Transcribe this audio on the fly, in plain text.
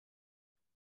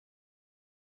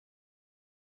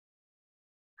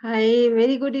Hi,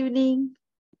 very good evening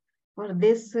for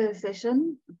this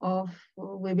session of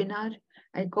webinar.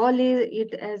 I call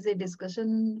it as a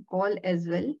discussion call as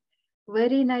well,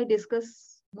 wherein I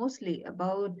discuss mostly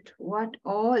about what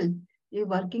all a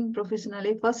working professional,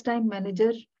 a first-time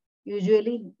manager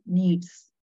usually needs.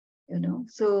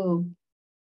 So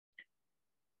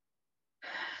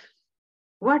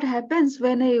what happens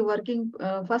when a working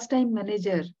first-time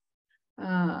manager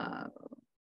uh,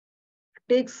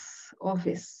 takes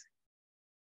office?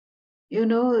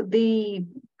 The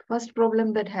first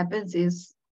problem that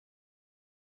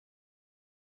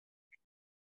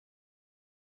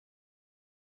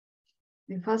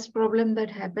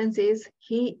happens is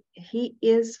he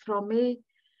is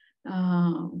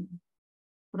uh,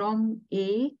 from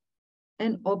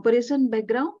an operation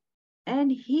background,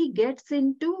 and he gets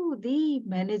into the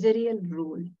managerial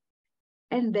role,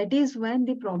 and that is when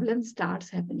the problem starts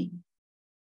happening.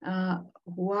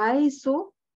 Why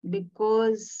so?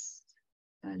 Because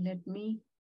let me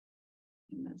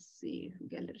let's see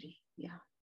gallery. Yeah.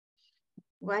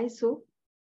 Why so?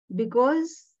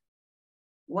 Because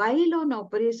while on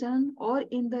operation or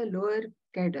in the lower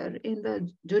cadre, in the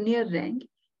junior rank,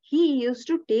 he used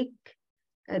to take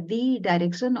the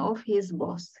direction of his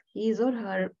boss, his or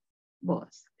her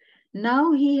boss.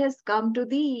 Now he has come to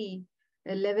the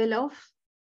level of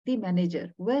the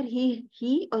manager, where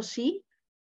he or she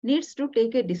needs to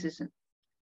take a decision.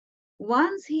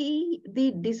 Once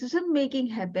the decision making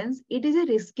happens, it is a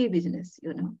risky business.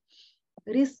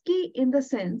 Risky in the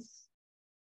sense,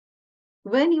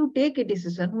 when you take a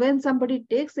decision, when somebody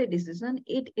takes a decision,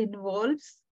 it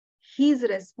involves his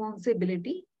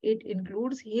responsibility. It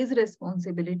includes his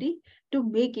responsibility to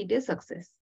make it a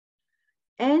success.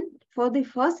 And for the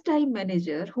first time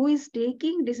manager who is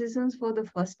taking decisions for the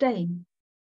first time,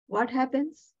 what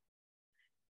happens?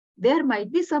 There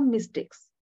might be some mistakes.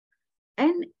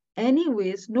 And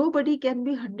anyways, nobody can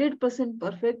be 100%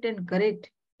 perfect and correct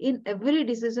in every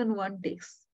decision one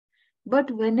takes.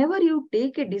 But whenever you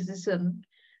take a decision,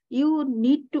 you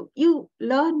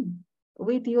learn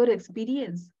with your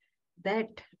experience that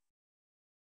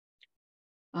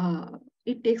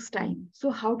it takes time. So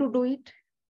how to do it?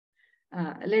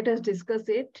 Let us discuss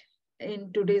it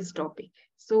in today's topic.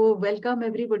 So welcome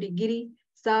everybody. Giri,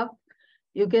 Saab,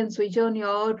 you can switch on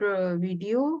your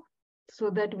video so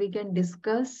that we can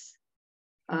discuss.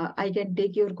 I can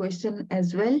take your question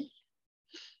as well.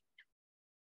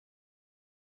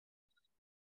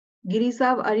 Giri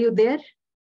Saab, are you there?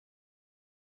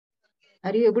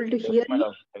 Are you able to hear me?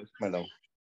 Yes, madam.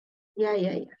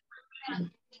 Yeah.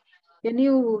 Can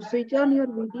you switch on your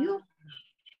video?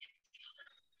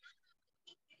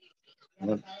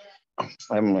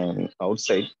 I'm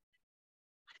outside.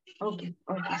 Okay.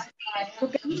 So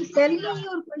can you tell me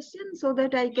your question so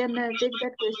that I can take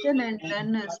that question and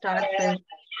then start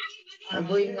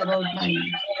going about my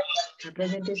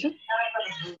presentation?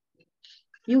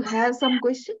 You have some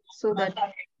questions so that.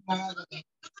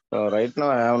 Right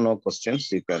now, I have no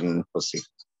questions. You can proceed.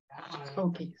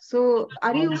 Okay. So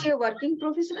are you a working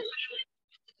professional?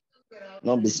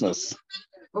 No business.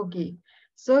 Okay.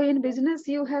 So in business,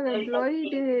 you have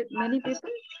employed many people.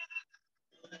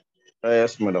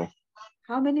 Yes, madam.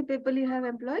 How many people you have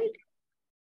employed?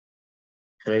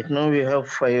 Right now, we have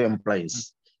 5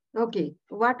 employees. Okay.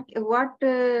 What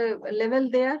level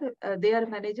they are? They are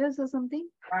managers or something?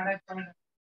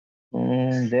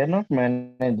 They are not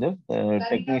managers,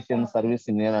 technicians, service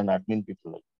engineer, and admin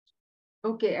people.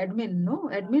 Okay, admin. No,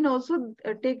 admin also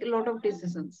take a lot of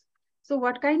decisions. So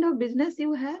what kind of business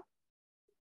you have?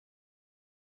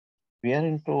 We are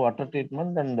into water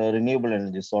treatment and renewable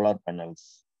energy, solar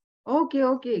panels.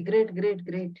 Okay.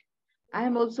 Great. I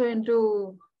am also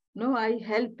into, no, I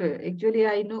help. Actually,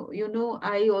 I know,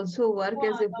 I also work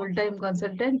as a full-time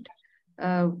consultant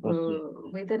Okay.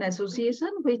 with an association,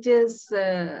 which is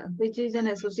an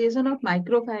association of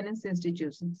microfinance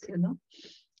institutions.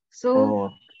 So Oh,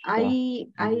 I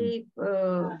mhm. I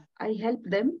I help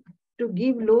them to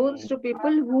give loans to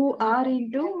people who are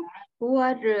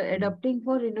adopting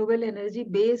for renewable energy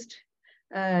based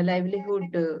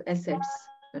livelihood assets.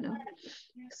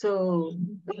 So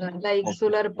like Okay.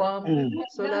 solar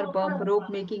pump, rope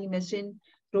making machine,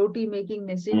 roti making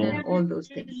machine, and Mm. all those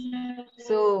things.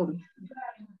 So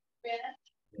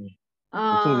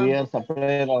So uh, we are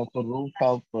supplier of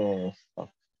rooftop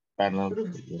panels.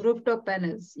 rooftop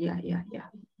panels. Yeah. Yeah.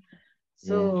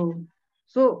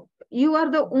 So you are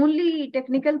the only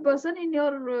technical person in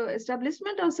your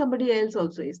establishment, or somebody else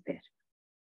also is there?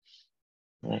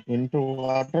 Into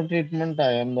water treatment,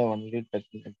 I am the only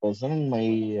technical person. My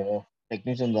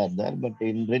technicians are there, but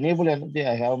in renewable energy,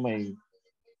 I have my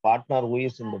partner who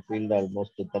is in the field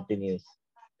almost 13 years.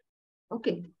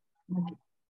 Okay. Okay.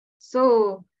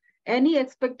 So, any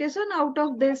expectation out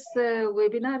of this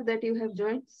webinar that you have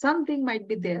joined? Something might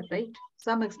be there, right?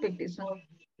 Some expectation.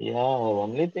 Yeah,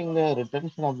 only thing the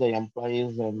retention of the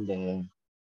employees and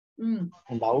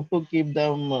how to keep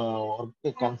them work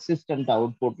a consistent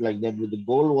output like that with the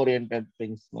goal oriented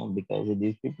things, no? Because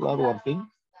these people are working,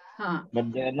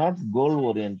 but they are not goal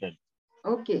oriented.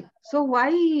 Okay. So why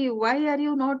are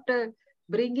you not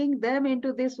bringing them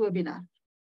into this webinar?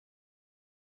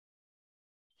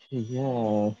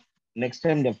 Yeah, next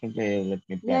time definitely let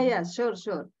me plan. Yeah, sure.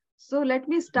 So let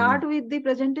me start with the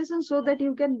presentation so that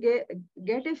you can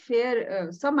get a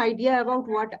fair some idea about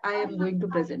what I am going to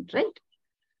present, right?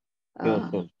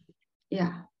 Sure.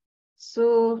 Yeah.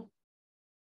 So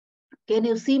can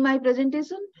you see my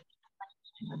presentation?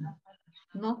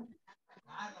 No.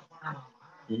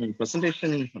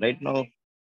 Presentation right now.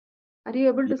 Are you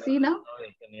able to see now?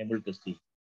 I can able to see.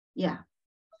 Yeah.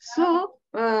 So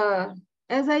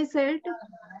as I said,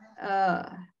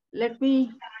 let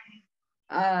me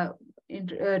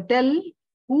tell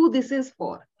who this is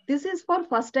for. This is for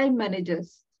first-time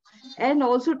managers and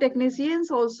also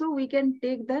technicians. Also, we can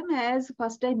take them as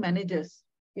first-time managers.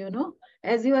 You know,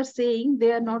 as you are saying,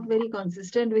 they are not very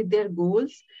consistent with their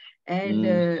goals and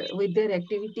with their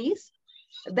activities.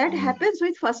 That happens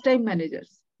with first-time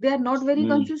managers. They are not very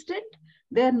consistent.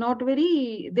 They are not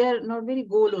very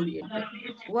goal oriented.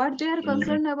 What they are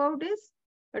concerned about is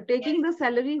taking the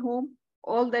salary home.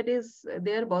 All that is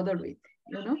they are bothered with,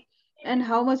 you know, and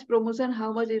how much promotion,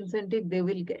 how much incentive they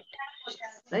will get,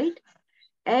 right?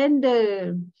 And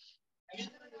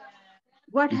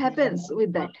what happens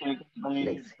with that?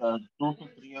 Like, 2 to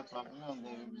 3 o'clock, they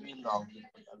will be in the office.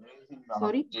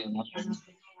 sorry?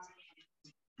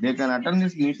 They can attend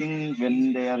this meeting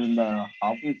when they are in the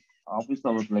office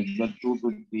hours like that, 2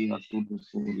 to 3 or 2 to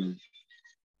 4.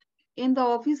 In the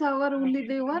office hour only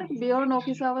they work. Beyond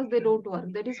office hours, they don't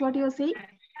work. That is what you are saying?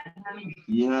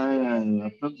 Yeah.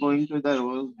 After going to the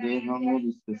work, they have no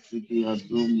facility or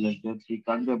Zoom like that. We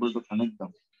can't be able to connect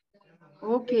them.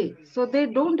 Okay, so they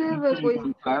don't have a We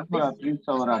can plan for at least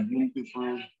our admin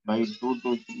people by 2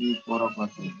 to 3, 4 o'clock.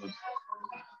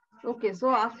 Okay, so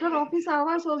after office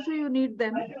hours also you need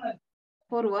them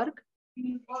for work?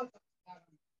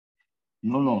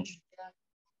 No.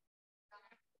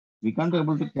 We can't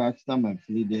able to catch them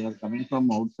actually. They are coming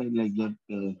from outside like that.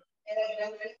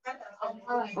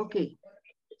 Okay.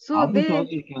 So Office they, also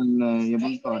you can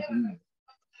able to attend.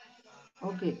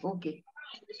 okay.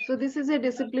 So this is a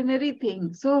disciplinary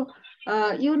thing. So,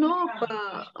 you know,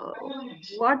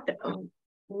 what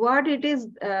what is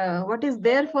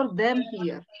there for them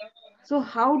here. So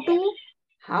how to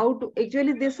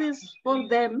actually this is for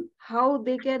them, how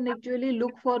they can actually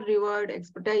look for reward,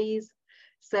 expertise,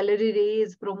 salary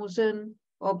raise, promotion,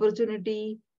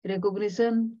 opportunity,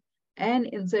 recognition, and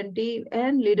incentive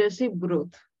and leadership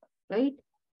growth, right?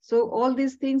 So all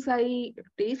these things I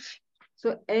teach.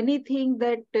 So anything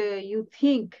that you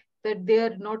think that they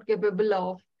are not capable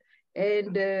of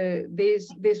and they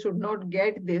should not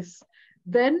get this,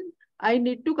 then I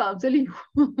need to counsel you,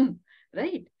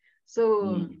 right?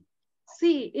 So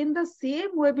see, in the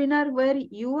same webinar where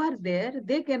you are there,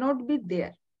 they cannot be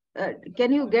there.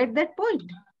 Can you get that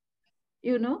point?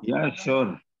 You know? Yeah,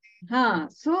 sure.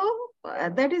 So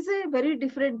that is a very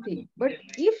different thing. But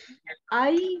if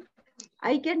I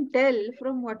can tell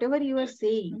from whatever you are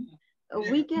saying,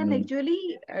 we can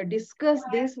actually discuss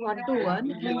this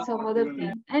one-to-one and some other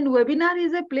thing. And webinar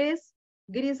is a place,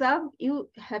 Giri Saab, you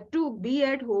have to be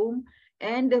at home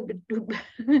and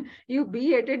you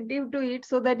be attentive to it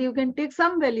so that you can take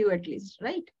some value at least,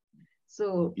 right?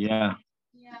 So, yeah.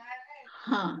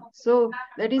 So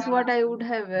that is what I would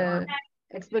have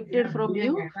expected from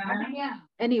you.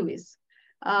 Anyways,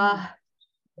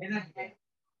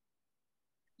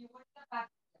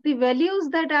 the values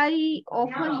that I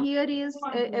offer here is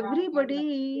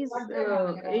everybody is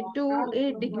into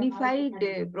a dignified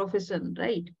profession,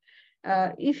 right?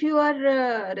 If you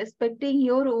are respecting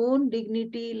your own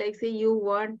dignity, like say you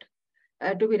want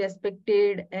to be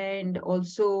respected and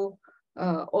also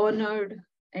honored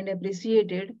and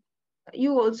appreciated,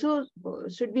 you also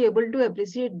should be able to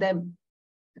appreciate them,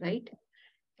 right?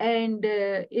 And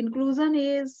inclusion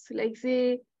is like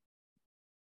say,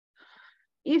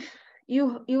 if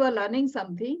you are learning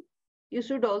something, you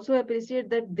should also appreciate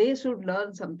that they should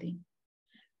learn something.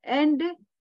 And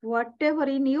whatever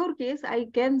in your case, I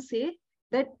can say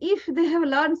that if they have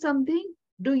learned something,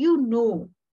 do you know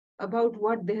about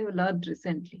what they have learned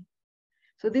recently?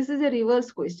 So this is a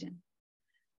reverse question,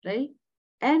 right?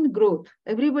 And growth.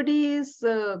 Everybody is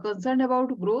concerned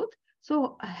about growth.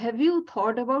 So have you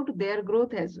thought about their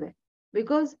growth as well?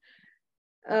 Because,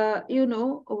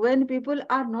 when people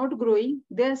are not growing,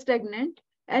 they are stagnant.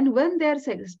 And when they are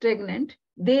stagnant,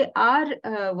 they are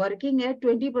working at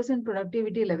 20%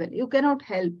 productivity level. You cannot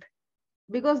help,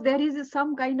 because there is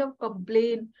some kind of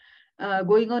complaint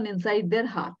going on inside their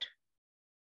heart.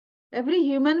 Every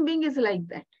human being is like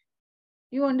that.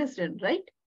 You understand, right?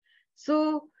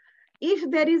 So if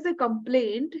there is a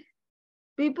complaint,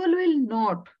 people will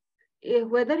not,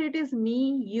 whether it is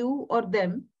me, you, or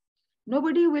them,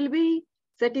 nobody will be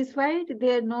satisfied.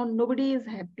 Nobody is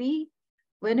happy.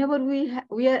 Whenever we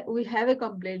have a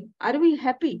complaint, are we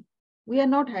happy? We are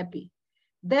not happy.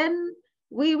 Then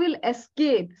we will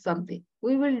escape something.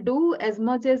 We will do as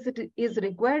much as it is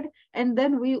required, and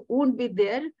then we won't be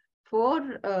there for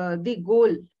the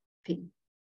goal thing,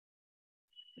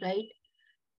 right?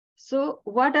 So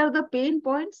what are the pain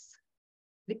points?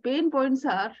 The pain points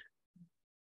are,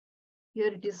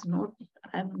 here it is not,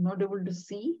 I'm not able to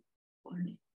see.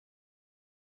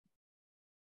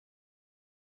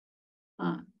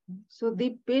 So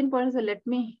the pain points are, let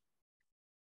me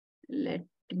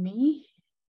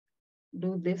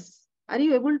do this. Are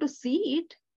you able to see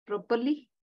it properly?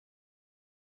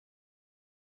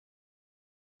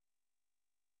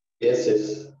 Yes,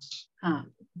 yes.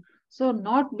 So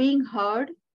not being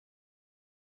heard.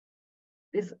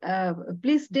 This,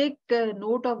 please take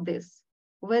note of this.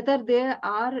 Whether they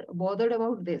are bothered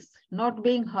about this, not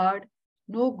being heard,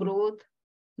 no growth,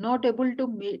 not able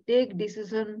to take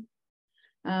decision,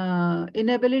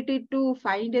 inability to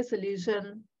find a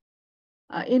solution,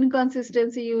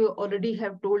 inconsistency, you already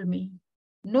have told me,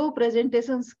 no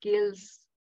presentation skills,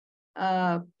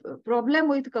 problem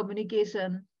with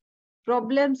communication,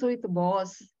 problems with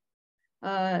boss,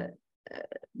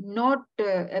 not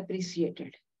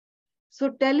appreciated. So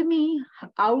tell me,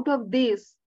 out of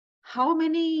this, how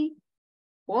many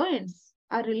points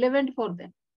are relevant for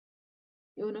them?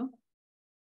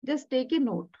 Just take a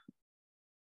note,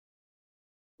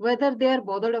 whether they are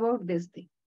bothered about this thing.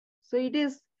 So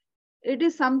it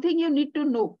is something you need to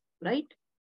know, right?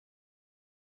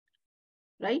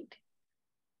 Right?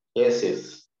 Yes,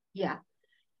 yes. Yeah.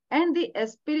 And the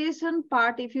aspiration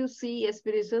part, if you see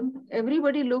aspiration,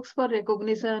 everybody looks for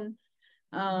recognition,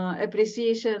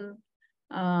 appreciation,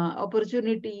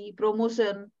 opportunity,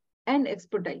 promotion, and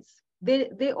expertise.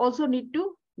 They also need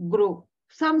to grow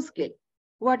some skill.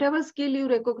 Whatever skill you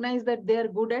recognize that they are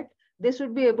good at, they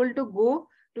should be able to go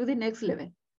to the next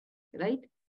level, right?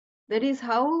 That is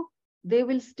how they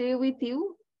will stay with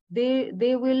you.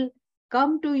 They will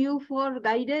come to you for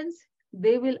guidance.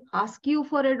 They will ask you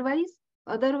for advice.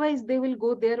 Otherwise, they will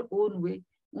go their own way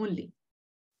only.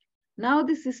 Now,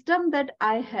 the system that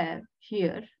I have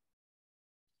here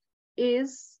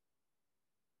is,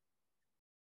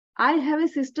 I have a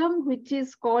system which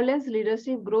is called as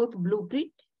Leadership Growth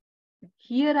Blueprint.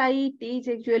 Here I teach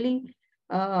actually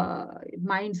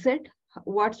mindset.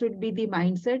 What should be the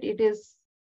mindset? It is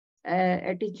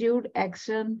attitude,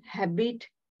 action, habit,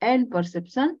 and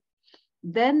perception.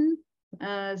 Then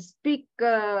speak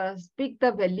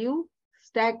the value,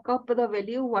 stack up the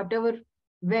value, whatever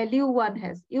value one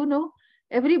has.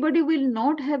 Everybody will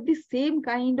not have the same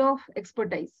kind of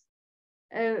expertise.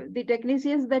 The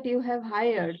technicians that you have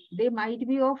hired, they might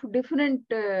be of different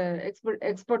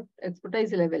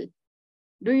expertise level.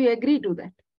 Do you agree to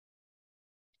that?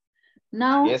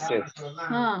 Now, yes, yes.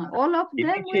 All of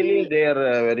them initially they are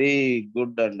very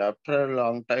good, and after a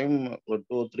long time, 2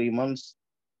 or 3 months,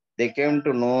 they came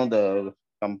to know the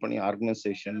company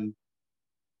organization.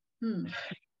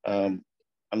 And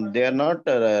they are not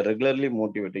regularly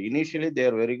motivated. Initially, they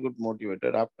are very good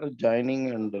motivated. After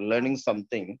joining and learning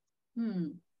something,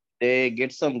 they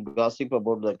get some gossip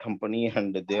about the company,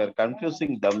 and they are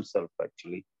confusing themselves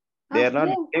actually. They are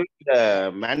not giving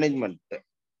the management.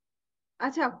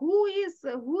 Acha, who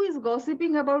is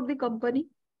gossiping about the company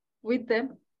with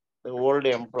them? The old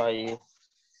employees.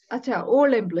 Acha,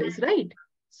 old employees, right?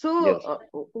 So yes.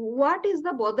 What is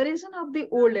the botheration of the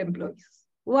old employees?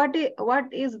 What is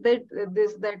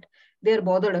that they're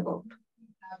bothered about?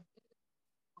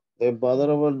 They bother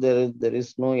about there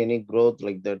is no any growth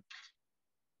like that.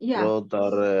 Yeah. Growth,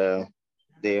 or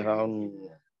they have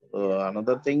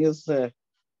another thing is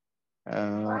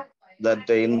that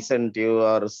incentive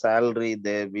or salary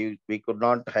we could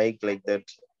not hike like that.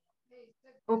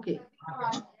 Okay.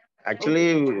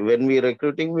 Actually, when we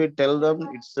recruiting, we tell them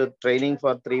it's a training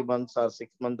for 3 months or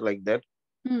 6 months like that.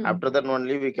 After that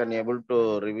only we can able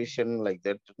to revision like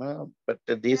that. But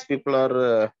these people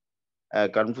are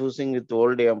confusing with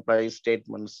old employee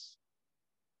statements.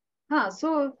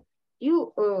 So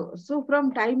so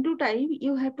from time to time,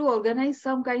 you have to organize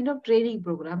some kind of training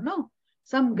program, no?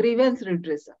 Some grievance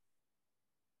redressal.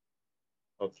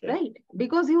 Okay. Right?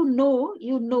 Because you know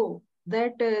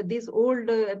that these old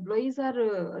employees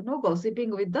are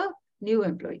gossiping with the new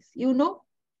employees. You know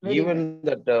very well. Even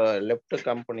that left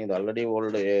company, the already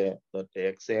old that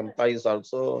ex-employee is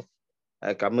also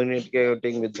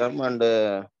communicating with them, and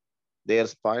they are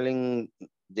spoiling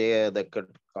the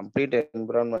complete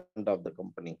environment of the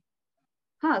company.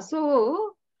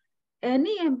 So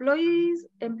any old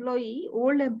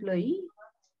employee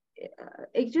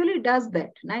actually does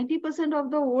that. 90% of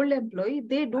the old employee,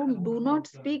 they do not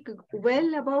speak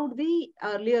well about the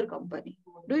earlier company.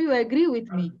 Do you agree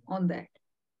with me on that?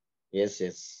 Yes.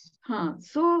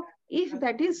 So if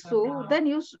that is so, then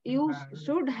you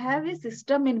should have a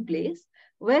system in place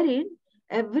wherein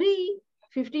every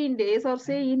 15 days or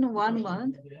say in 1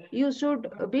 month, you should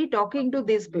be talking to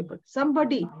these people,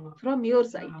 somebody from your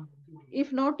side.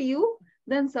 If not you,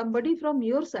 then somebody from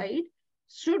your side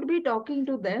should be talking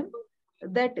to them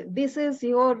that this is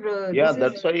your...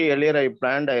 that's why earlier I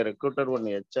planned, I recruited one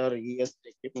HR, he has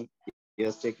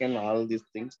taken all these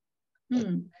things.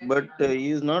 But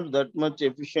he is not that much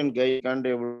efficient guy, he can't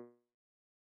able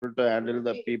to handle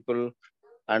the people,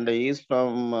 and he is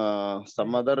from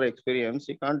some other experience,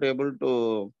 he can't able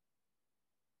to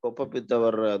cope up with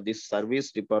our these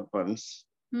service departments.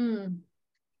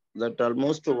 That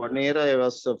almost 1 year I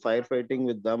was firefighting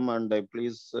with them, and I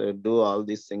please do all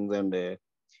these things, and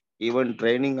even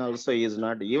training also is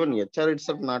not, even HR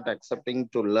itself not accepting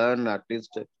to learn at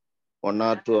least 1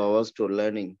 or 2 hours to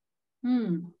learning.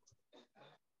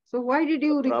 So why did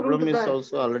you recruit problem is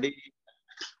also already...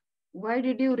 Why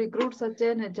did you recruit such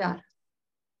an HR?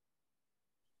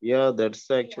 Yeah,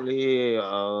 that's actually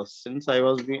since I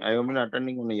have been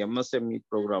attending on a MSME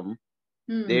program.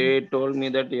 They told me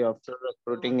that after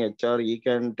recruiting HR, he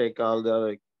can take all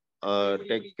the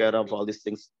take care of all these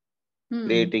things,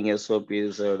 creating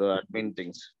SOPs or admin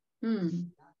things.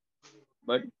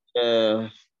 But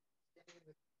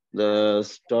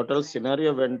the total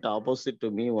scenario went opposite to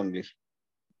me only.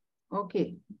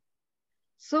 Okay.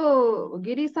 So,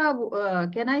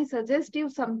 Girisa, can I suggest you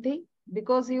something?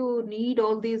 Because you need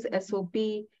all these SOP,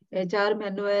 HR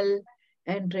manual,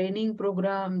 and training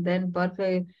program, then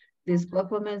this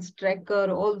performance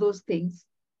tracker, all those things.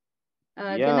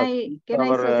 Can I suggest you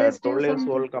something? 12 years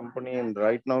old company, and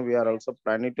right now we are also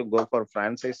planning to go for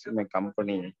franchise in a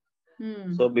company.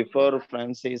 So before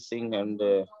franchising, and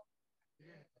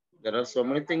there are so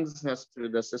many things as to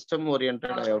the system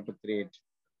oriented I have to create.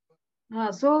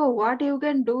 So what you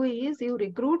can do is you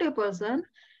recruit a person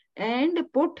and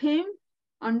put him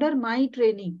under my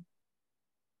training,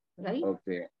 right?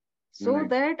 Okay. So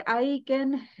that I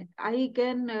can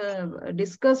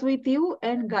discuss with you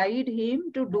and guide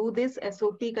him to do this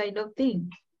SOP kind of thing,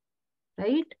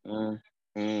 right? So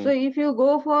if you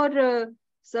go for the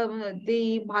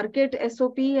market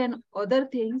SOP and other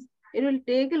things, it will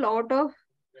take a lot of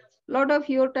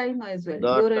your time as well,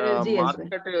 that, your energy as well.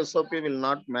 Market SOP will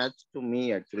not match to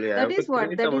me actually. That is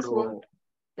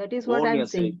what I'm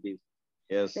saying.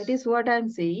 Yes. That is what I'm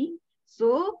saying.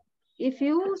 So if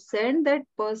you send that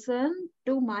person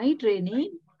to my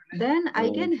training, then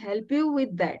I can help you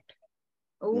with that.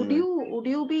 Would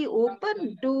you be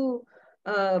open to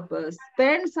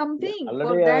spend something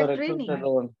for that training?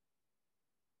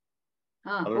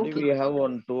 Already we have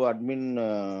 2 admin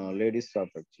ladies staff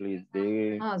actually.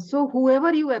 So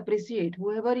whoever you appreciate,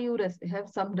 whoever you have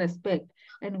some respect,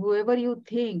 and whoever you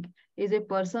think is a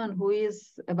person who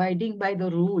is abiding by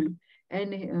the rule,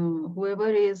 and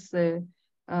whoever is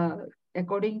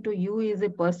according to you is a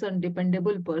person,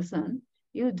 dependable person,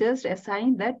 you just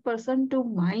assign that person to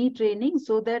my training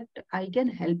so that I can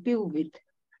help you with,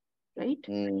 right?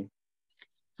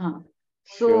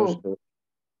 Sure.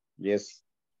 Yes.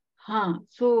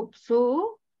 So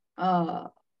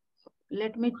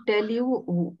let me tell you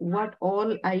what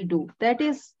all I do. That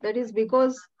is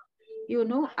because,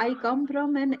 I come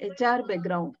from an HR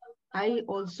background. I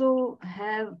also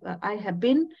have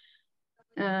been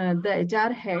the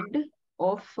HR head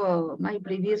of my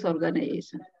previous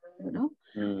organization,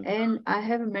 and I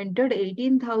have mentored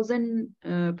 18,000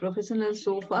 professionals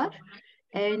so far,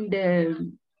 and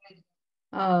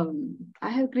I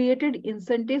have created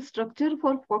incentive structure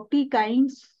for 40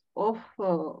 kinds of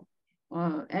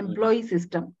employee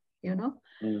system,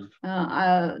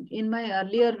 in my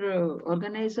earlier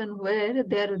organization where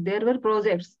there were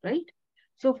projects, right?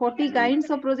 So 40 kinds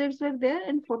of projects were there,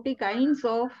 and 40 kinds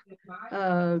of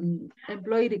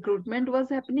employee recruitment was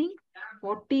happening.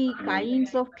 40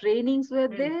 kinds of trainings were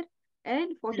there,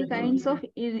 and 40 kinds of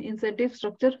incentive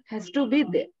structure has to be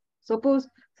there. Suppose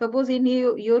in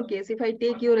your case, if I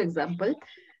take your example,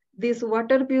 this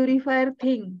water purifier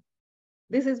thing,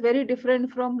 this is very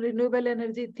different from renewable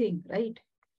energy thing, right?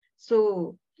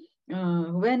 So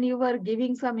when you are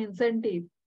giving some incentive,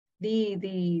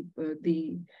 the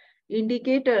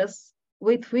indicators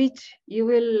with which you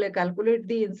will calculate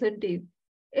the incentive,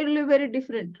 it will be very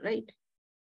different, right?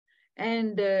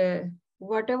 And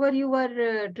whatever you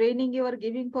are training you are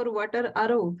giving for water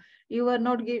RO, you are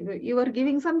not you are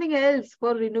giving something else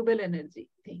for renewable energy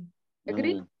thing.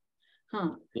 Agree?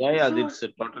 Yeah, so, it's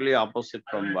totally opposite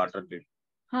from water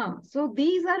treatment. So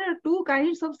these are two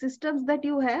kinds of systems that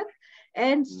you have,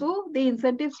 and so the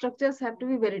incentive structures have to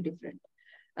be very different.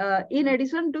 In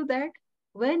addition to that,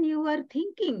 when you are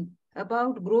thinking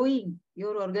about growing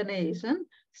your organization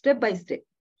step by step,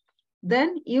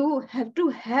 then you have to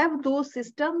have those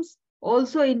systems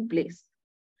also in place.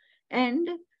 And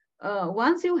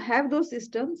once you have those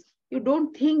systems, you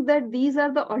don't think that these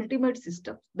are the ultimate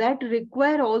systems that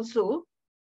require also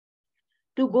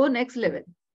to go next level.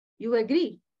 You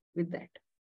agree with that?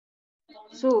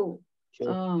 So,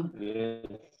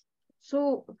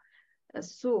 so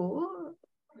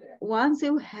once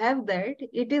you have that,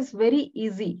 it is very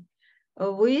easy.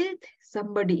 With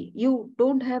somebody, you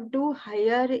don't have to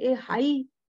hire a high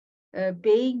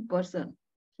paying person,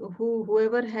 so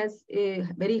whoever has a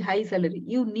very high salary.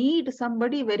 You need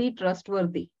somebody very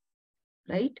trustworthy,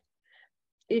 right?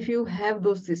 If you have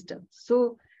those systems.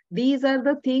 So these are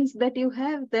the things that you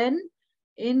have. Then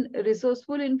in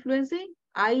resourceful influencing,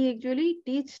 I actually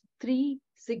teach 3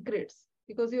 secrets,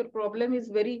 because your problem is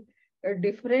very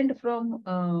different from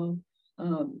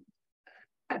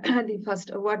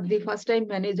the first time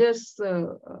managers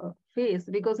face,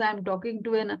 because I'm talking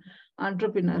to an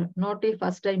entrepreneur, not a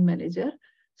first time manager.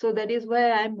 So that is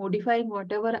why I'm modifying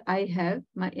whatever I have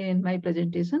in my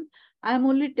presentation. I'm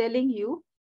only telling you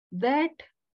that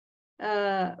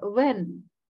when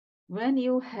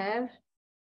you have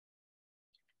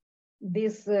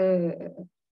this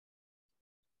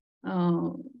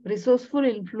resourceful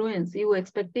influence, you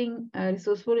expecting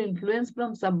resourceful influence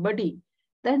from somebody,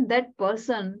 then that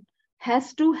person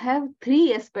has to have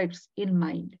 3 aspects in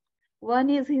mind. One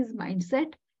is his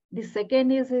mindset, the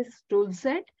second is his tool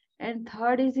set, and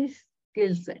third is his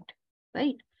skill set,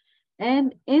 right?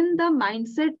 And in the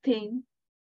mindset thing,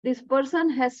 this person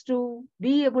has to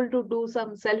be able to do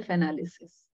some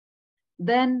self-analysis.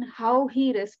 Then how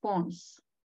he responds,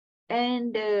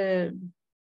 and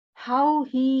how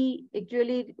he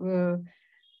actually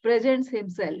presents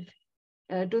himself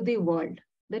to the world.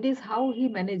 That is how he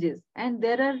manages. And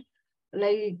there are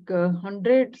like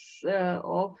hundreds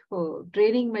of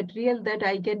training material that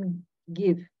I can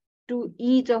give to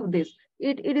each of this.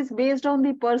 It is based on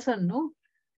the person, no?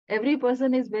 Every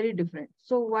person is very different.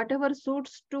 So whatever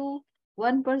suits to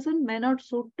one person may not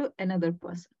suit to another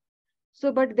person.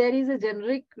 So, but there is a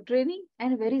generic training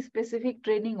and very specific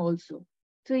training also.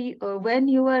 So when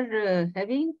you are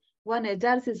having one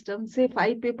HR system, say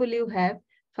 5 people you have,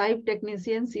 5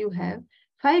 technicians you have,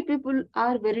 5 people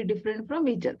are very different from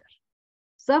each other.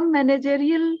 Some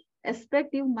managerial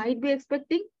aspect you might be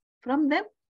expecting from them,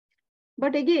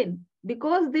 but again,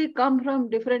 because they come from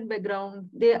different background,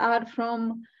 they are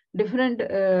from different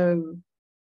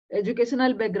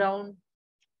educational background,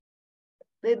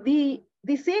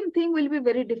 the same thing will be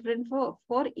very different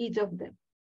for each of them,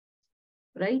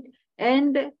 right?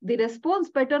 And the response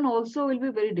pattern also will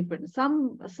be very different.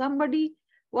 Somebody,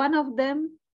 one of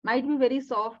them might be very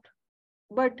soft,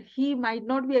 but he might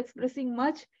not be expressing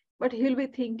much, but he'll be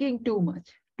thinking too much,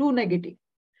 too negative.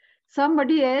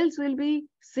 Somebody else will be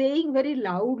saying very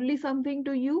loudly something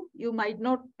to you, you might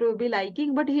not be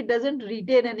liking, but he doesn't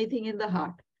retain anything in the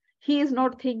heart. He is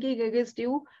not thinking against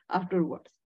you afterwards.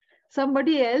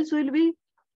 Somebody else will be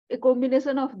a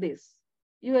combination of this.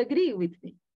 You agree with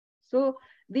me? So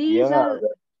these are...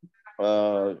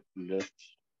 just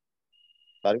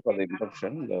sorry for the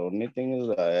interruption. The only thing is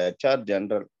HR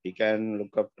general. He can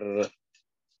look after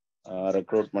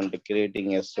recruitment,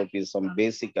 creating SOPs, some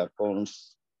basic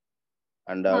accounts,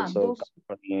 and also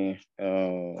company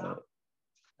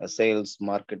sales,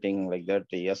 marketing, like that.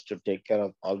 He has to take care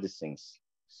of all these things.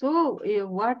 So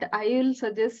what I will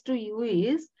suggest to you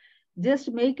is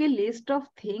just make a list of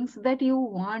things that you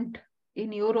want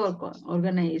in your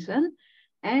organization,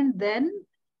 and then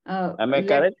am I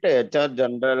correct? HR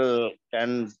general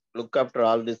can look after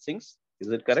all these things. Is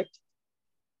it correct?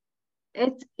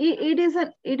 It is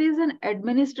an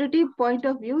administrative point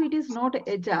of view. It is not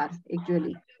HR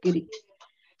actually, Giri.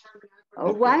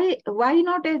 Why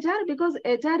not HR? Because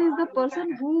HR is the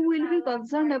person who will be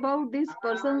concerned about this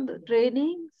person's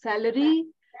training, salary,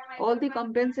 all the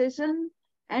compensation,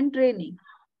 and training.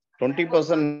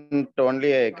 20%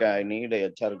 only I need a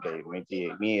HR guy.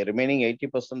 Me remaining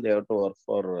 80% they have to work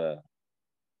for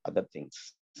other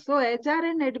things. So HR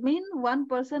and admin, one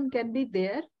person can be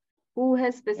there who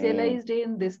has specialized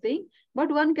in this thing,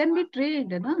 but one can be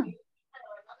trained, na?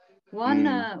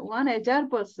 One HR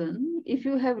person, if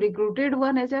you have recruited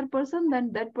one HR person,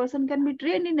 then that person can be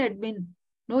trained in admin.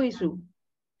 No issue.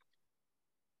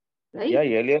 Right? Yeah,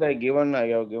 earlier I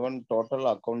have given total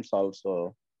accounts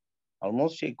also.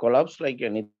 Almost she collapsed like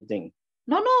anything.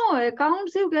 No,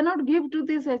 accounts you cannot give to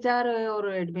this HR or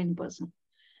admin person.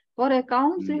 For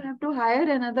accounts, you have to hire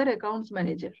another accounts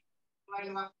manager.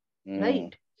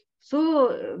 Right?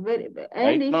 So,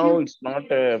 right now it's not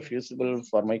feasible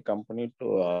for my company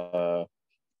to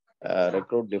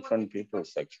recruit different people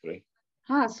actually.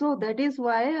 So that is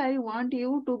why I want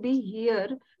you to be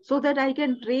here so that I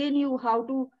can train you how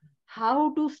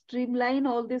to streamline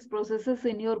all these processes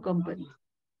in your company.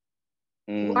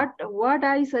 What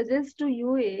I suggest to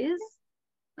you is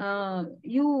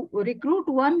you recruit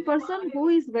one person who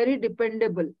is very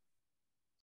dependable,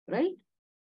 right?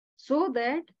 So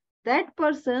that that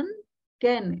person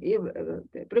can,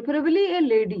 preferably a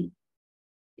lady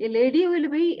will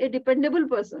be a dependable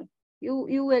person.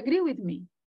 You agree with me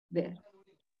there?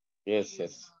 Yes.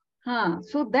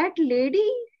 So that lady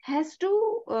has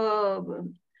to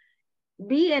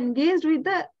be engaged with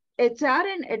the HR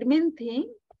and admin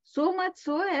thing, so much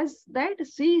so as that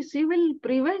she will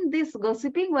prevent this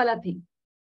gossiping wala thing.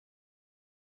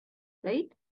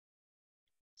 Right?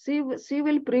 She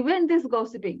will prevent this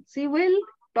gossiping. She will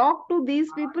talk to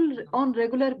these people on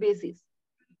regular basis.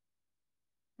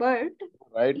 But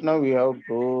right now we have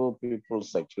 2 people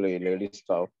actually, lady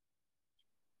staff.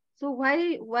 So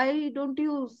why don't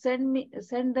you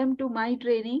send them to my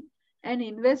training and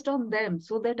invest on them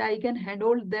so that I can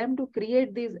handhold them to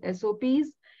create these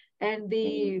SOPs and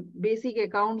the basic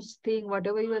accounts thing,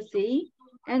 whatever you are saying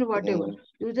and whatever.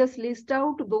 You just list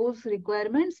out those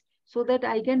requirements so that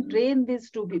I can train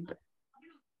these 2 people.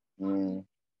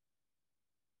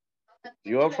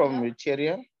 You are from which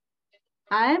area?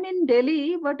 I am in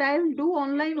Delhi, but I will do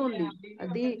online only.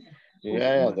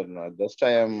 Just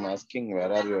I am asking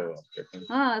where are you operating?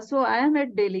 So I am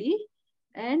at Delhi,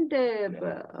 and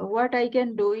what I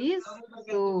can do is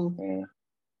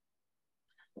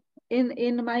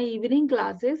in my evening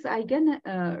classes I can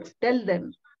tell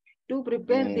them to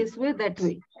prepare this way, that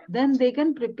way. Then they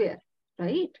can prepare,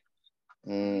 right?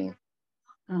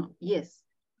 Yes.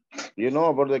 You know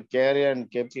about the carrier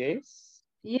and KPIs?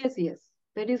 Yes.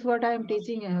 That is what I am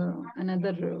teaching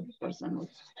another person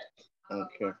also.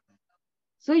 Okay.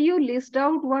 So you list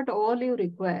out what all you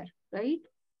require, right?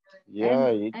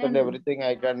 Yeah, each and everything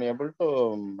I can able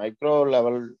to micro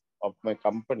level of my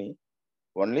company.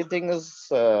 Only thing is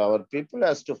our people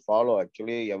has to follow.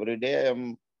 Actually, every day I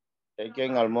am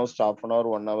taking almost half an hour,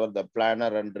 1 hour, the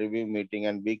planner and review meeting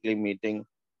and weekly meeting.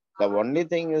 The only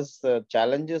thing is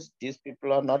challenges these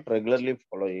people are not regularly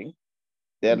following.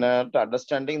 They are not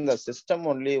understanding the system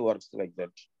only works like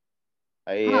that.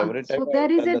 Every time so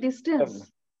there is a distance. System.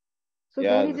 So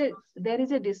there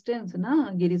is a distance,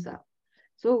 na Girisa.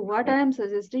 So what I am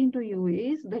suggesting to you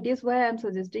is, that is why I am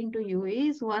suggesting to you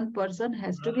is, one person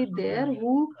has to be there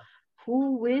who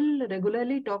will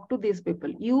regularly talk to these people.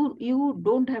 You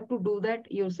don't have to do that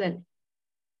yourself,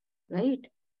 right?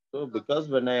 So because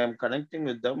when I am connecting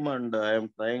with them and I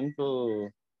am trying to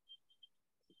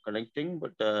connecting,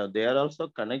 but they are also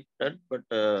connected, but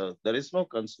there is no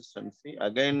consistency.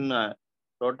 Again,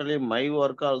 totally my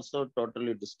work also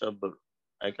totally disturbed.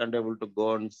 I can't able to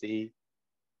go and see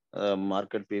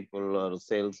market people or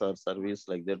sales or service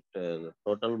like that.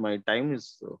 Total my time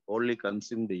is wholly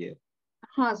consumed here.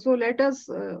 So let us,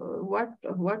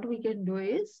 what we can do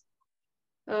is,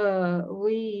 let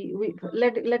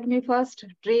me first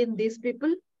train these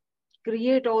people,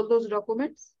 create all those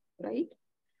documents, right?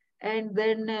 And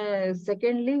then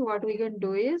secondly, what we can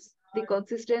do is the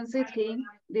consistency thing.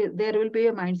 There will be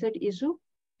a mindset issue.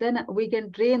 Then we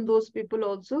can train those people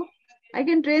also. I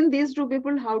can train these 2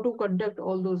 people how to conduct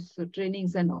all those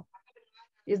trainings and all.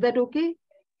 Is that okay?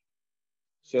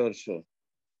 Sure.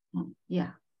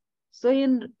 Yeah. So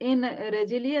in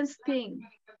resilience thing,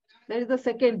 that is the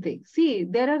second thing. See,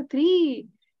 there are 3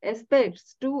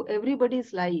 aspects to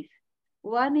everybody's life.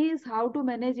 One is how to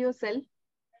manage yourself,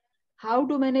 how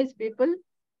to manage people,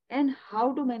 and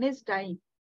how to manage time.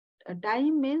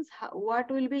 Time means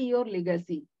what will be your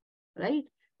legacy, right?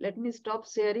 Let me stop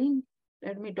sharing.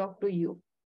 Let me talk to you.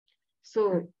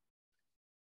 So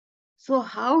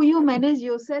how you manage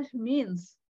yourself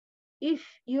means, if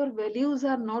your values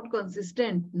are not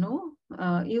consistent, no,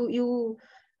 you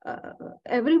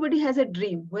everybody has a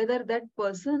dream, whether that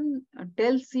person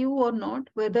tells you or not,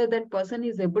 whether that person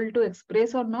is able to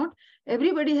express or not.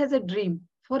 Everybody has a dream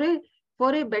for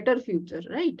a better future,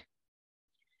 right?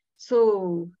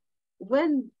 So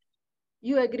when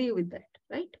you agree with that,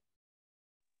 right?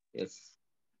 Yes.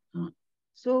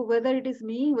 So whether it is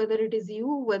me, whether it is you,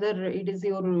 whether it is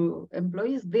your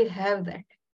employees, they have that.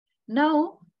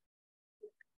 Now,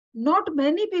 not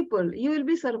many people, you will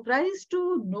be surprised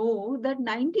to know that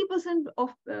 90% of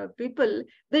people,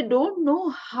 they don't know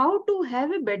how to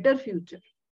have a better future.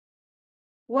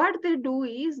 What they do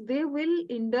is they will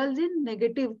indulge in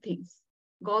negative things,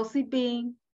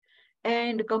 gossiping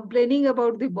and complaining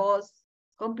about the boss,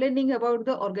 complaining about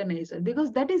the organizer,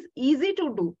 because that is easy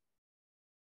to do.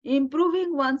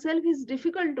 Improving oneself is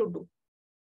difficult to do.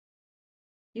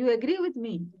 You agree with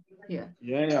me here?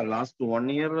 Yeah. Last 1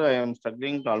 year, I am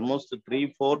struggling to almost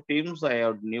 3-4 teams I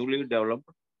have newly developed.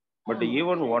 But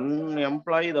even one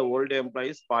employee, the old employee,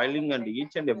 is spoiling and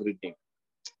each and every team.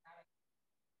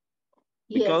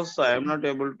 Because I am not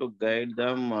able to guide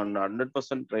them and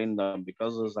 100% train them,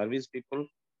 because the service people,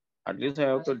 at least I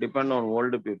have to depend on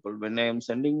old people. When I am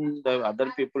sending the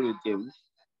other people with him,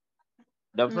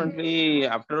 definitely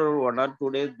after 1 or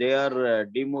 2 days, they are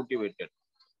demotivated.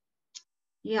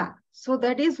 Yeah, so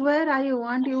that is where I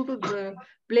want you to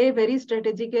play very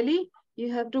strategically.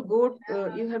 You have to go,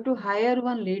 you have to hire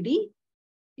one lady.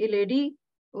 A lady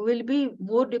who will be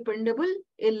more dependable,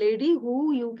 a lady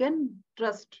who you can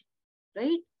trust,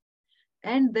 right?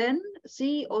 And then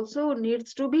she also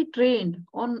needs to be trained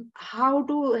on how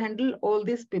to handle all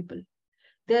these people.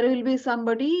 There will be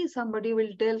somebody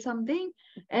will tell something,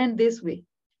 and this way.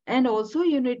 And also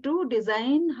you need to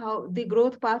design how the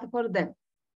growth path for them.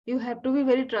 You have to be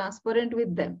very transparent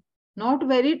with them. Not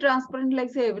very transparent, like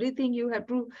say everything you have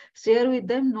to share with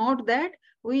them. Not that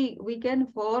we can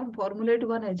formulate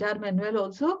one HR manual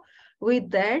also.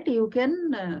 With that, you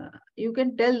can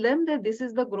tell them that this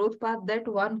is the growth path that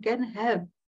one can have,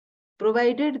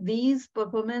 provided these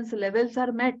performance levels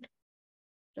are met,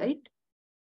 right?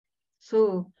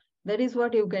 So that is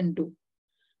what you can do.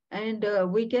 And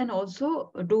we can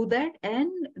also do that. And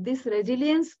this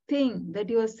resilience thing that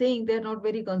you are saying, they're not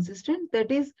very consistent. That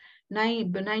is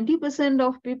 90%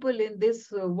 of people in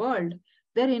this world,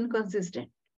 they're inconsistent.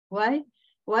 Why?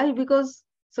 Why? Because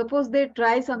suppose they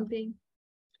try something,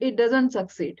 it doesn't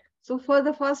succeed. So for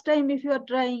the first time, if you are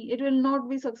trying, it will not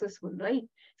be successful, right?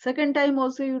 Second time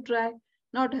also you try,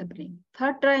 not happening.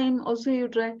 Third time also you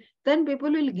try, then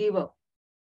people will give up.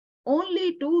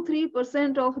 Only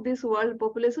 2-3% of this world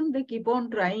population, they keep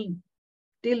on trying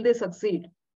till they succeed,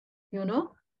 you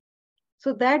know.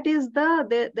 So that is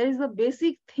there is the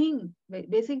basic thing,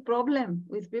 basic problem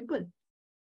with people,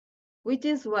 which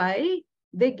is why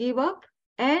they give up.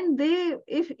 And they,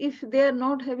 if they are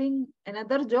not having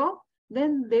another job,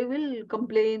 then they will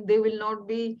complain. They will not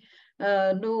be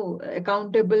no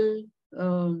accountable.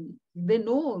 They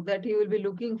know that you will be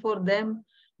looking for them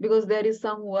because there is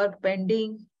some work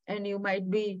pending, and you might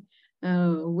be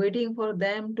waiting for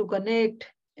them to connect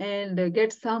and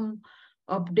get some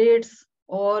updates,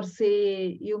 or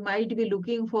say you might be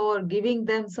looking for giving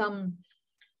them some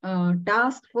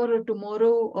task for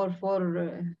tomorrow, or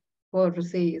for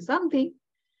say something,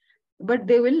 but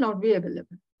they will not be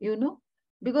available, you know,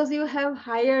 because you have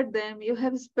hired them, you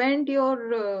have spent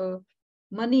your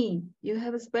money, you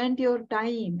have spent your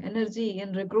time, energy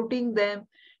in recruiting them,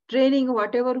 training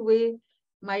whatever way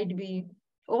might be.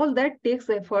 All that takes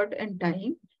effort and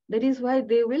time. That is why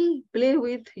they will play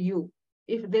with you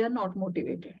if they are not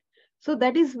motivated. So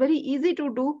that is very easy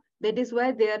to do. That is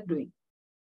why they are doing.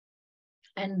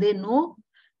 And they know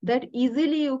that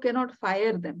easily you cannot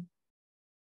fire them,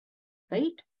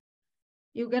 right?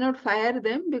 You cannot fire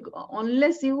them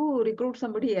unless you recruit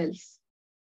somebody else,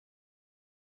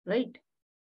 right?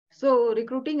 So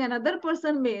recruiting another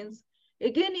person means,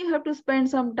 again, you have to spend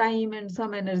some time and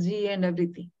some energy and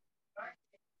everything.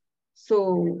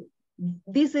 So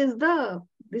this is the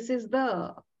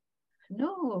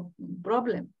no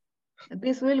problem.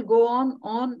 This will go on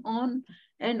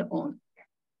and on.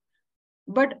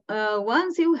 But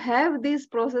once you have these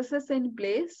processes in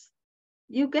place,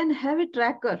 you can have a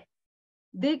tracker.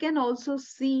 They can also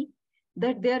see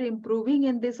that they are improving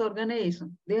in this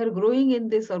organization. They are growing in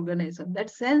this organization.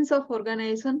 That sense of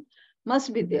organization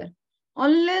must be there.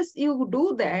 Unless you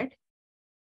do that,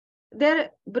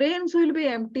 their brains will be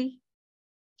empty.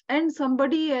 And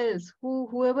somebody else,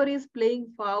 whoever is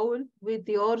playing foul with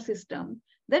your system,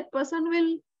 that person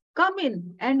will come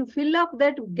in and fill up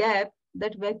that gap,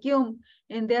 that vacuum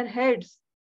in their heads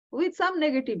with some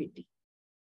negativity.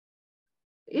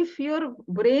 if your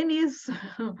brain is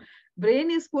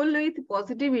full with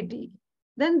positivity,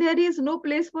 then there is no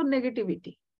place for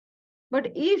negativity.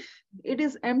 But if it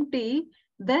is empty,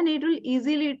 then it will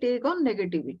easily take on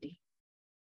negativity,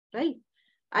 right?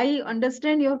 I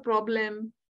understand your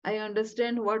problem. I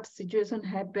understand what situation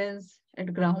happens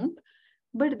at ground,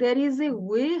 but there is a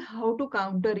way how to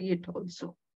counter it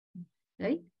also,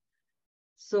 right?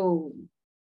 So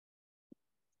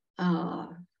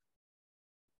that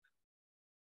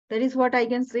is what I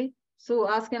can say. So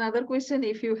ask another question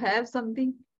if you have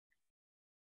something.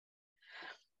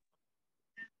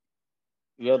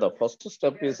 Yeah, the first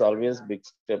step is always big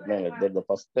step. The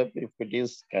first step, if it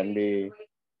is can be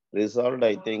resolved,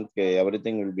 I think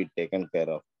everything will be taken care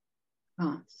of.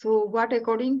 So what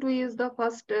according to you is the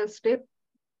first step?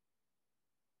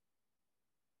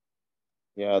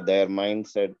 Yeah, their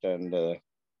mindset and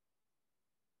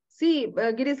see,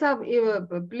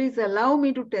 Girisab, please allow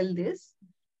me to tell this,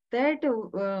 that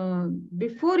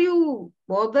before you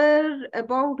bother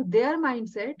about their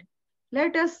mindset,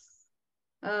 let us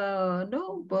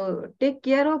take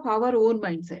care of our own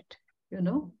mindset,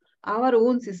 our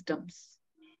own systems.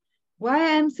 Why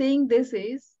I am saying this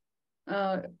is,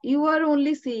 you are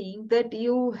only saying that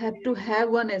you have to have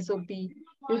one SOP,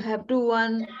 you have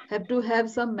to have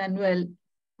some manual,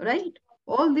 right?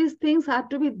 All these things have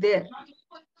to be there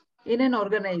in an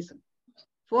organization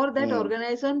for that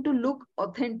organization to look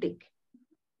authentic,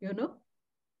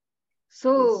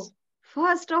 So yes.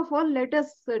 first of all, let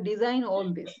us design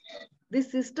all this.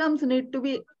 These systems need to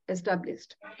be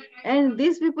established. And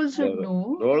these people should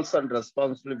know. Roles and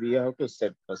responsibility we have to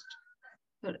set first.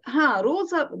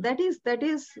 Rules are, that is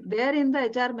there in the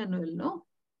HR manual, no?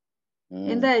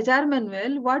 In the HR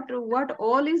manual, what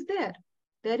all is there?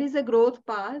 There is a growth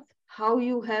path, how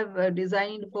you have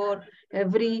designed for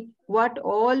what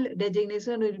all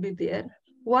designation will be there,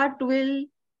 what will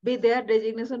be their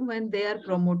designation when they are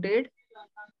promoted,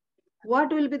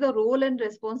 what will be the role and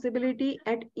responsibility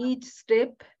at each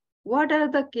step, what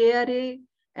are the KRA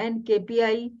and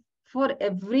KPI for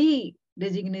every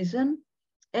designation,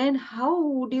 and how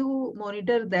would you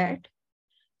monitor that,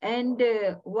 and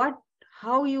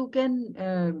how you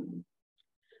can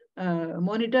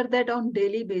monitor that on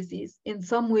daily basis in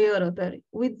some way or other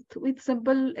with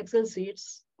simple Excel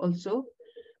sheets also.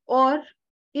 Or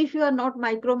if you are not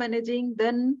micromanaging,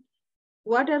 then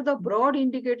what are the broad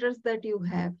indicators that you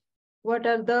have? What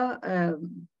are the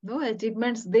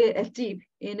achievements they achieve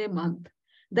in a month?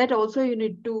 That also you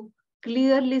need to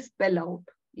clearly spell out.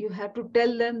 You have to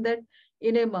tell them that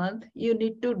in a month you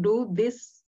need to do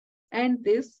this and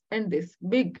this and this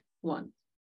big one.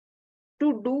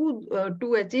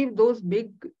 To achieve those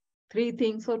big 3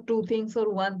 things or 2 things or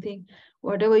 1 thing,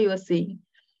 whatever you are saying.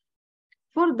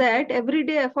 For that,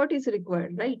 everyday effort is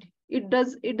required, right? It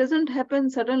doesn't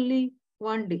happen suddenly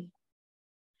one day.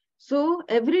 So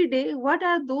every day, what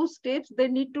are those steps they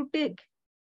need to take?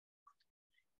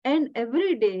 And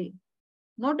every day,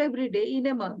 not every day, in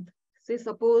a month, say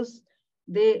suppose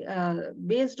they,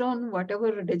 based on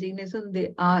whatever designation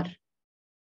they are,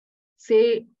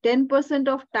 say 10%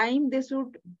 of time they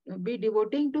should be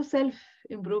devoting to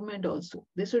self-improvement also.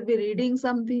 They should be reading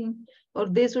something or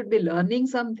they should be learning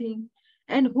something.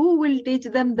 And who will teach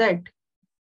them that?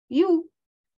 You.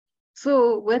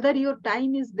 So whether your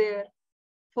time is there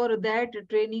for that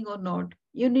training or not,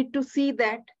 you need to see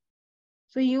that.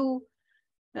 So you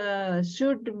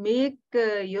should make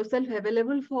yourself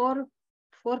available for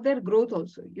their growth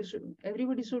also.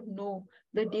 Everybody should know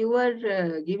that you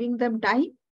are giving them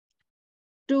time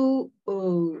to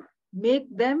make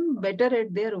them better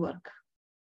at their work.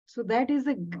 So that is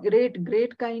a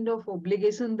great kind of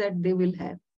obligation that they will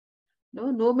have.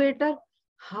 No matter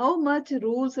how much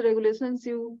rules, regulations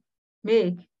you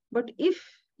make, but if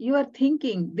you are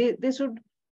thinking, they should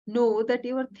know that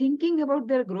you are thinking about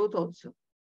their growth also.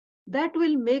 That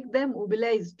will make them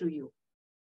mobilize to you.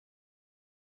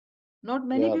 Not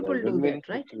many people do that,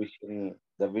 right?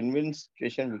 The win-win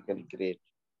situation we can create.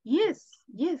 Yes,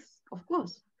 of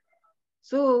course.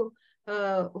 So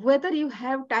whether you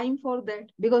have time for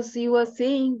that, because you are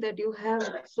saying that you have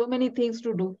so many things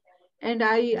to do, and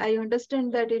I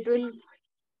understand that it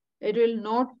will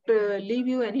not leave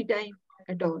you any time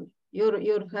at all.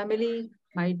 Your family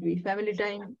family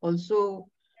time also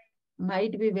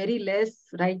might be very less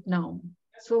right now.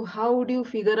 So how would you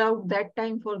figure out that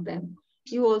time for them?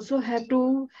 You also have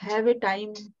to have a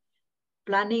time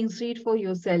planning sheet for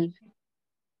yourself,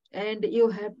 and you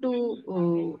have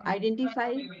to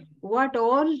identify what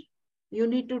all you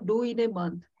need to do in a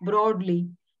month broadly,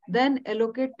 then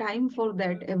allocate time for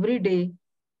that every day.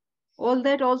 All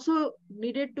that also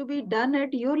needed to be done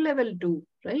at your level too,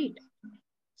 right?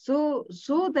 So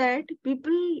that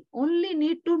people only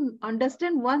need to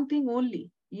understand one thing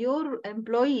only. Your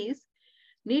employees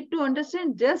need to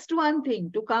understand just one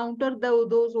thing to counter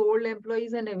those old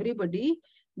employees and everybody,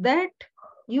 that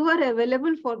you are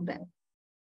available for them,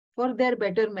 for their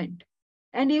betterment.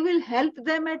 And you will help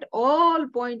them at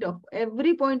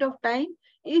every point of time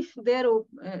if they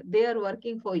are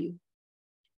working for you.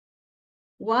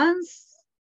 Once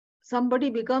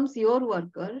somebody becomes your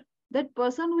worker, that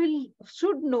person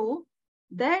should know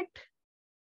that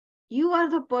you are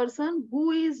the person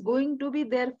who is going to be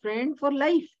their friend for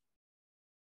life.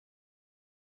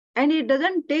 And it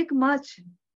doesn't take much,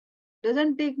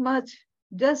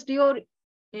 just your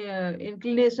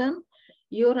inclination,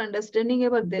 your understanding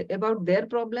about their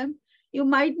problem. You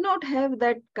might not have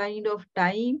that kind of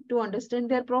time to understand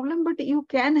their problem, but you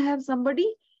can have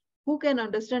somebody who can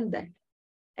understand that.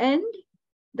 And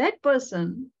that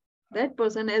person,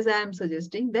 as I am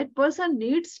suggesting, that person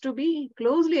needs to be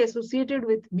closely associated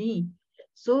with me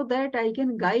so that I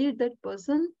can guide that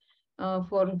person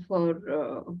for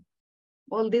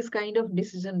all this kind of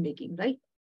decision making, right?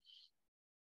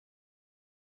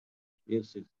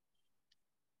 Yes.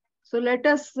 So let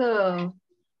us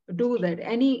do that.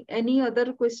 Any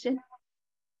other question?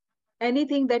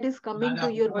 Anything that is coming to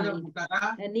your mind?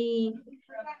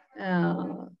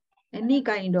 Any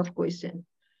kind of question?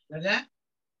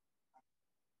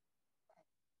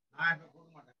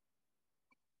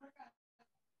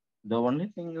 The only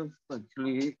thing is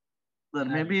actually there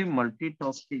may be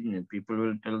multitasking. People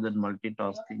will tell that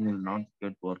multitasking will not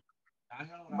get work.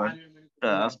 But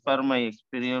as per my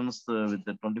experience, with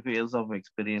the 25 years of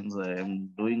experience, I am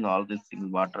doing all these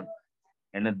things, water,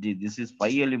 energy. This is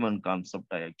 5 element concept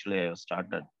I have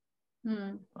started.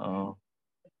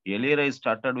 Earlier I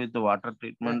started with the water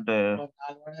treatment.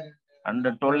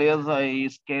 Under 12 years, I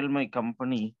scaled my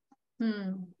company.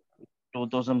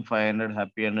 2,500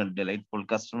 happy and delightful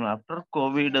customer. After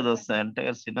COVID, the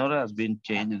entire scenario has been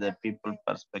changed. The people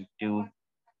perspective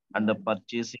and the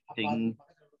purchasing thing.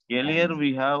 Earlier,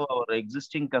 we have our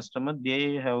existing customer.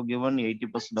 They have given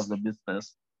 80% of the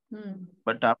business.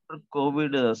 But after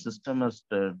COVID, the system has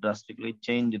drastically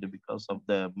changed because of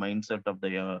the mindset of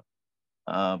the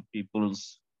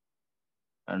people's,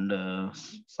 and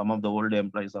some of the old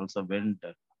employees also went.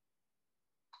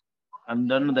 And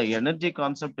then the energy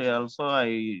concept also,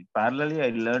 I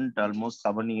learned almost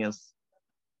 7 years.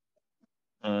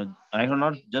 I have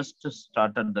not just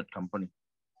started that company.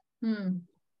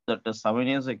 That 7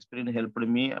 years experience helped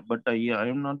me, but I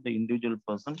am not the individual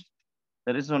person.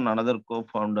 There is another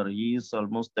co-founder. He is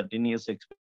almost 13 years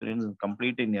experience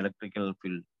complete in electrical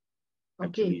field.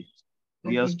 Actually,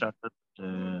 we have started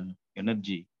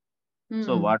energy.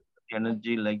 So what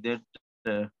energy like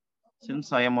that?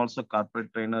 Since I am also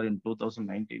corporate trainer in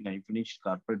 2019, I finished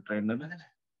corporate trainer.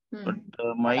 But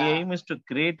my aim is to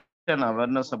create an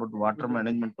awareness about water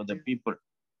management for the people.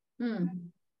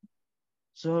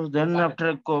 So then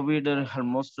after COVID,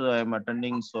 almost I am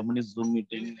attending so many Zoom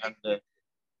meetings,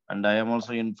 and I am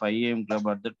also in 5 AM club.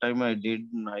 At that time,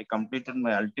 I completed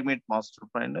my ultimate master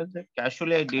plan.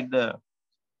 Casually, I did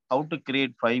how to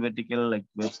create 5 vertical, like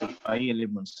basic 5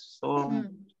 elements. So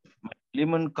my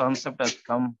element concept has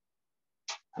come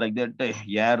like that,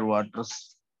 air, water,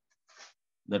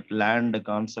 that land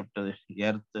concept,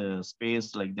 earth,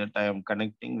 space, like that. I am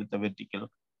connecting with the vertical.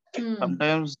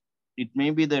 Sometimes it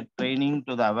may be the training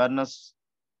to the awareness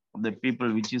of the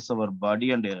people, which is our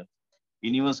body and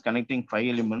universe, connecting 5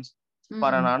 elements.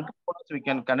 For an entrepreneur, we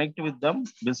can connect with them,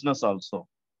 business also.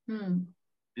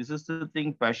 This is the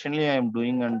thing passionately I am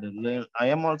doing, and I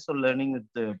am also learning with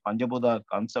the Panchabuddha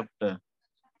concept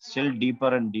still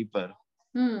deeper and deeper.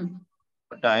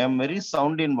 But I am very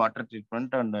sound in water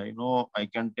treatment, and I know I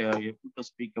can able to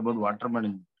speak about water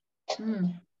management.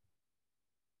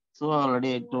 So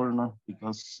already I told now,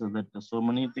 because that so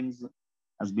many things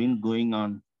has been going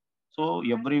on. So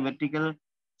every vertical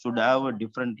should have a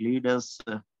different leaders.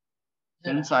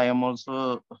 Since I am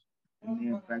also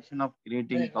in the passion of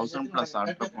creating 1,000+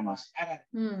 entrepreneurs.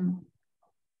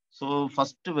 So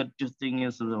first thing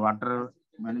is the water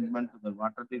management. The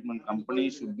water treatment company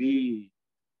should be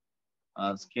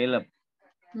scale up.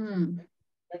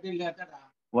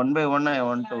 One by one, I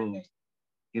want to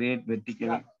create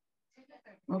vertical.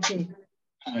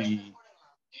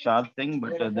 Sharp thing,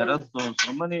 but there are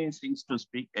so many things to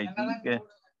speak. I think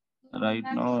right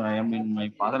now I am in my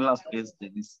father-in-law's place. There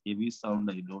is heavy sound.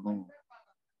 I don't know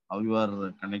how you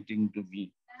are connecting to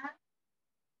me.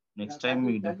 Next time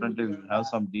we definitely will have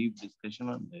some deep discussion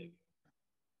on that.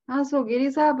 So Giri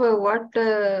Saab,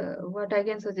 what I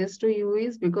can suggest to you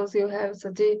is, because you have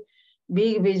such a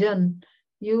big vision,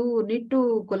 you need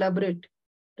to collaborate.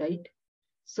 right?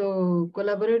 So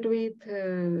collaborate with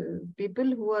people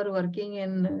who are working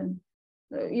in,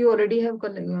 you already have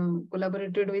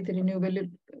collaborated with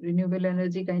renewable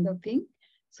energy kind of thing.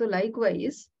 So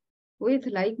likewise, with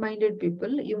like-minded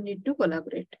people, you need to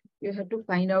collaborate. You have to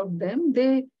find out them.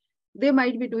 They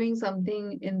might be doing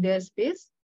something in their space,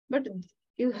 but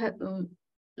you have,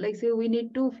 like say, we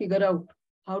need to figure out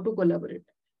how to collaborate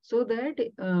so that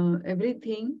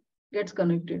everything gets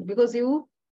connected. Because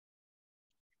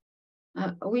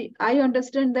I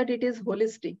understand that it is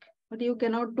holistic, but you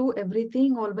cannot do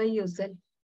everything all by yourself.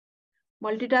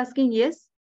 Multitasking, yes,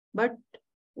 but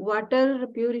water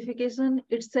purification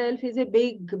itself is a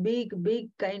big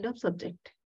kind of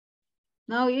subject.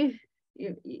 Now, if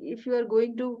you are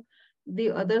going to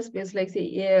the other space, like say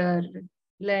air,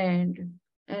 land,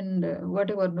 and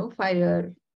whatever, no,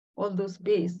 fire, all those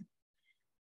space,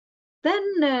 then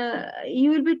you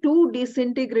will be too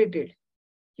disintegrated.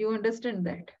 You understand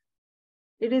that?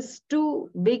 It is too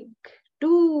big,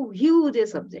 too huge a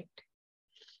subject.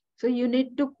 So you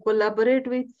need to collaborate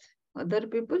with other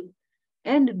people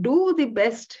and do the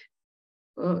best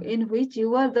in which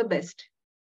you are the best,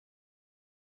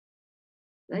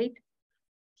 right?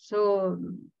 So,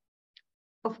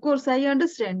 of course, I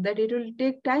understand that it will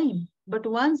take time, but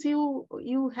once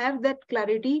you have that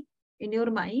clarity in your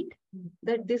mind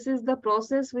that this is the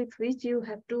process with which you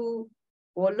have to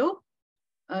follow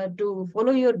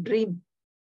your dream,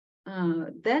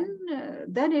 then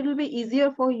it will be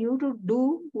easier for you to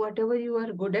do whatever you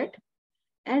are good at,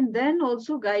 and then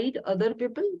also guide other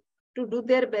people to do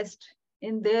their best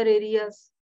in their areas,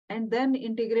 and then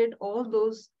integrate all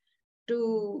those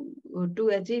to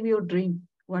achieve your dream,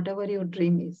 whatever your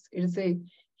dream is. It is a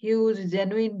huge,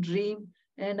 genuine dream,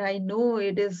 and I know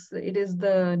it is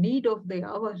the need of the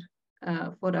hour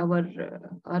for our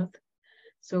earth.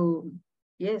 So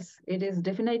yes, it is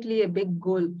definitely a big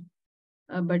goal.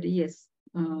 But yes,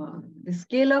 the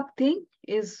scale up thing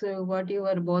is what you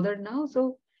are bothered now.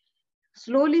 So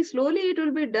slowly it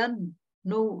will be done.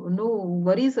 No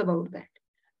worries about that.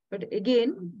 But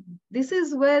again, this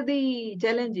is where the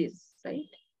challenge is, right?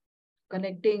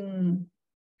 Connecting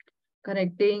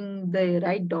the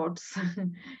right dots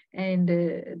and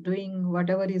doing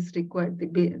whatever is required,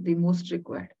 the most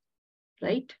required,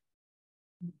 right?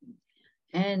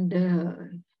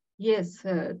 And yes,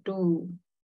 to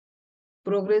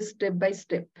progress step by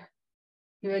step.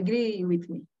 You agree with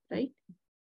me, right?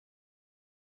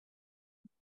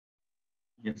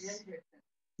 Yes.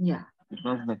 Yeah.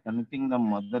 Because the connecting the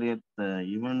Mother Earth,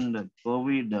 even the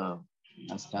COVID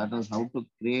has started how to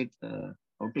create,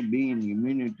 how to be in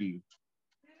immunity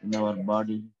in our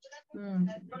body. Mm.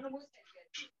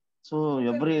 So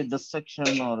every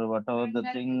dissection or whatever the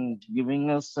thing giving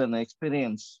us an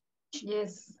experience.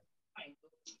 Yes.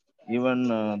 Even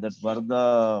that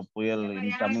Varda Puyal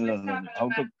in Tamil Nadu, how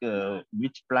to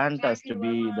which plant has to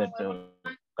be that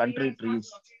country trees,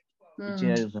 which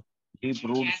has deep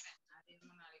roots.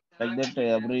 Like that,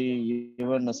 every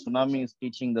even a tsunami is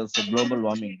teaching us global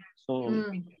warming. So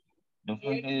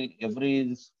definitely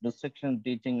every dissection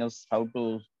teaching us how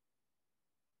to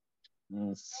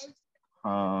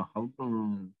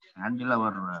handle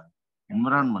our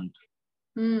environment.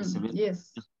 It's a very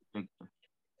Yes. aspect.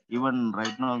 Even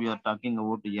right now, we are talking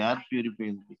about air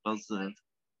purifiers because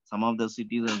some of the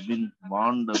cities have been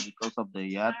warned because of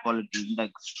the air quality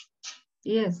index.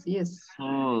 Yes. Yes.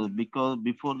 So, because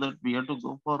before that, we have to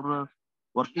go for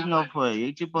working of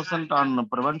 80% on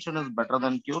prevention is better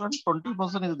than cure, and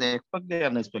 20% is the expect the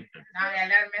unexpected.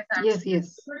 Yes.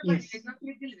 Yes. Yes.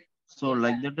 So,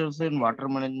 like that is in water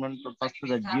management. First,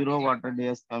 the zero water day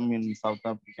has come in South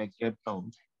Africa, Cape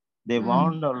Town. They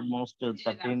warned almost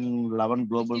 13, 11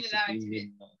 global cities.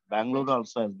 In Bangalore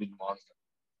also has been warned.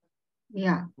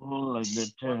 Yeah. So, like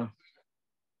that.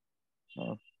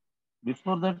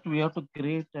 Before that, we have to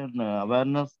create an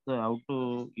awareness how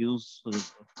to use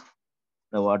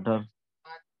the water,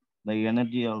 the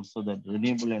energy also, that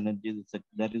renewable energy.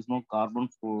 There is no carbon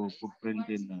footprint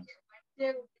in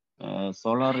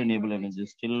solar renewable energy.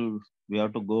 Still, we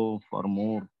have to go for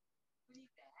more.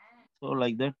 So,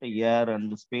 like that, air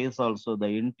and space also, the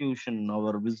intuition,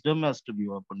 our wisdom has to be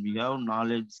open. We have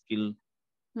knowledge, skill,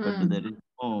 but there is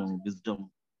no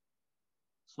wisdom.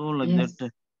 So, like Yes.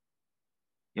 that,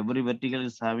 every vertical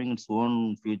is having its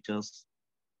own features.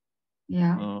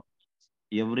 Yeah.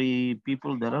 Every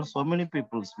people, there are so many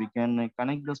peoples. We can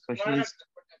connect the specialist.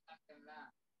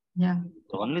 Yeah.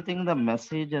 The only thing, the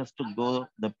message has to go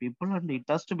the people and it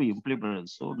has to be implemented.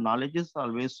 So, knowledge is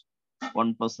always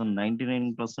 1%,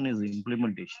 99% is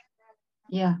implementation.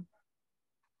 Yeah.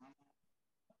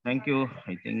 Thank you.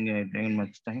 I think I taken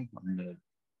much time. And,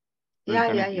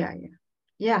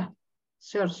 Yeah.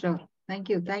 Sure.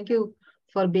 Thank you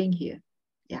for being here.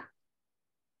 Yeah.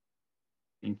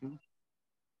 Thank you.